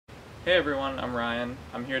Hey everyone, I'm Ryan.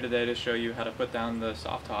 I'm here today to show you how to put down the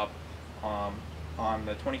soft top on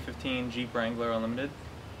the 2015 Jeep Wrangler Unlimited.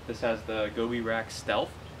 This has the Gobi rack Stealth,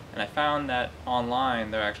 and I found that online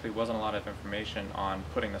there actually wasn't a lot of information on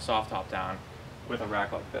putting the soft top down with a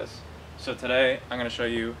rack like this. So today I'm going to show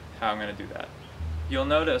you how I'm going to do that. You'll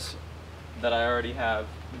notice that I already have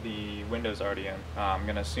the windows already in. I'm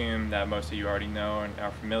going to assume that most of you already know and are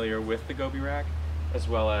familiar with the Gobi rack, as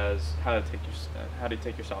well as how to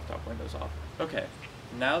take your soft top windows off. Okay,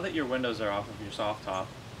 now that your windows are off of your soft top,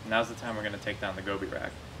 now's the time we're going to take down the Gobi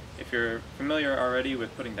rack. If you're familiar already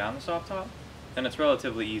with putting down the soft top, then it's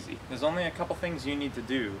relatively easy. There's only a couple things you need to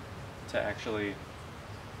do to actually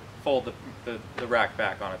fold the rack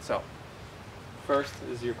back on itself. First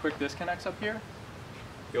is your quick disconnects up here.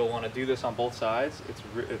 You'll want to do this on both sides.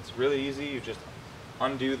 It's really easy. You just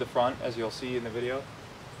undo the front, as you'll see in the video,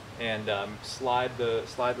 and slide the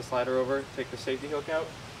slider over, take the safety hook out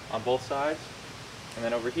on both sides, and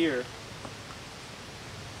then over here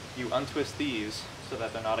you untwist these so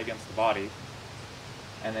that they're not against the body,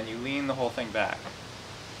 and then you lean the whole thing back.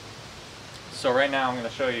 So right now I'm going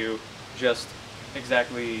to show you just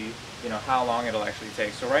exactly how long it'll actually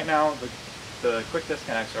take. So right now the quick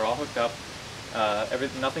disconnects are all hooked up.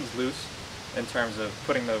 Nothing's loose in terms of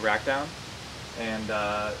putting the rack down, and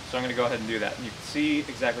so I'm going to go ahead and do that. And you can see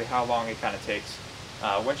exactly how long it kind of takes.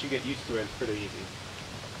 Once you get used to it, it's pretty easy.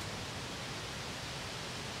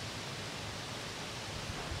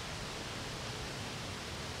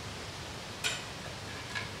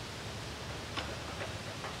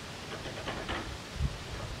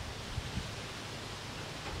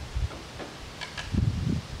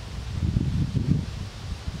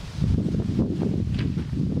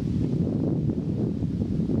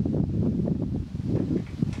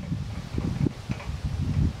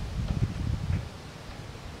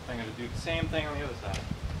 I'm going to do the same thing on the other side,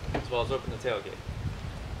 as well as open the tailgate.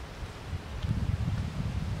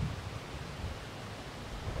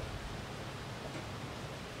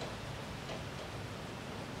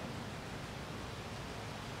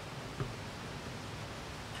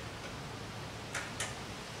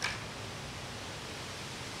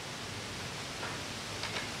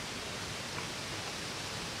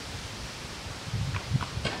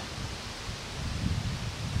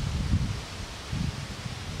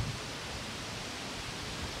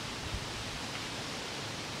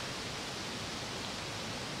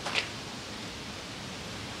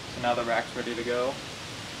 So now the rack's ready to go,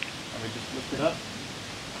 and we just lift it up.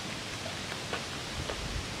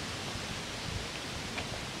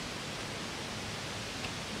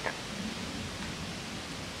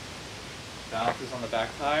 Balance is on the back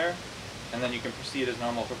tire, and then you can proceed as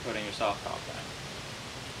normal for putting your soft top down.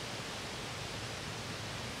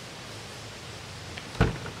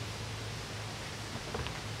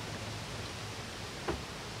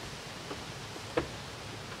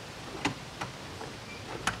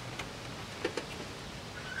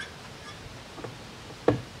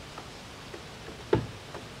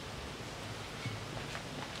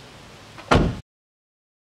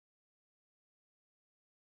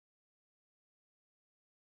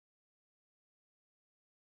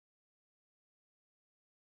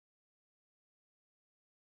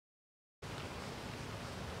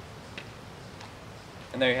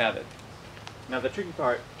 And there you have it. Now the tricky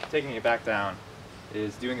part, taking it back down,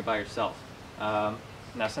 is doing it by yourself. Now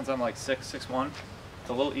since I'm like 6'1", it's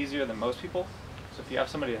a little easier than most people, so if you have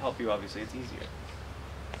somebody to help you, obviously it's easier.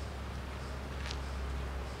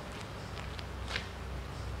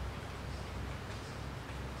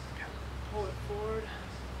 Pull it forward,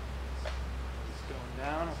 it's going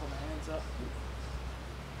down, I'll hold my hands up.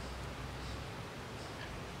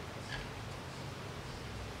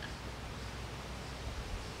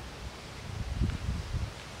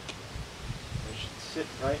 Sit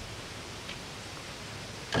right.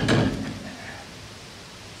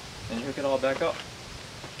 And you hook it all back up.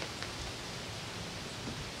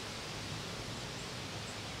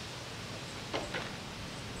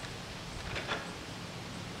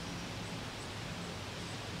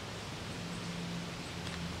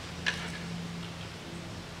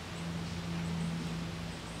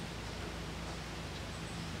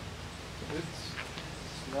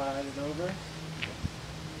 Slide it over.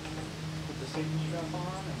 Put the safety strap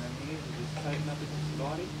on, and then these will just tighten up against the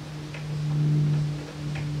body.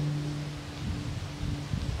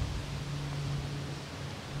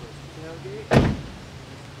 Put the tailgate.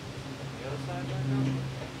 The other side back up.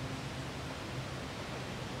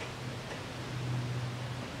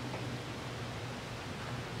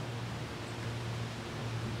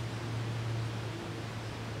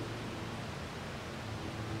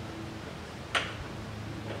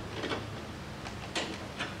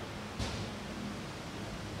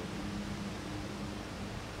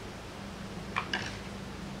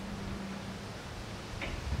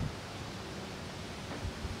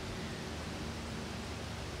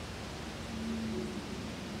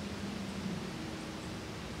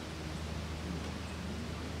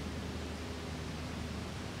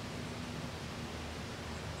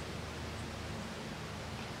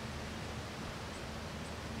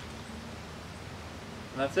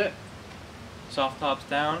 that's it. Soft top's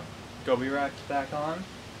down, Gobi rack's back on,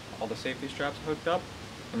 all the safety straps are hooked up,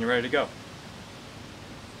 and you're ready to go.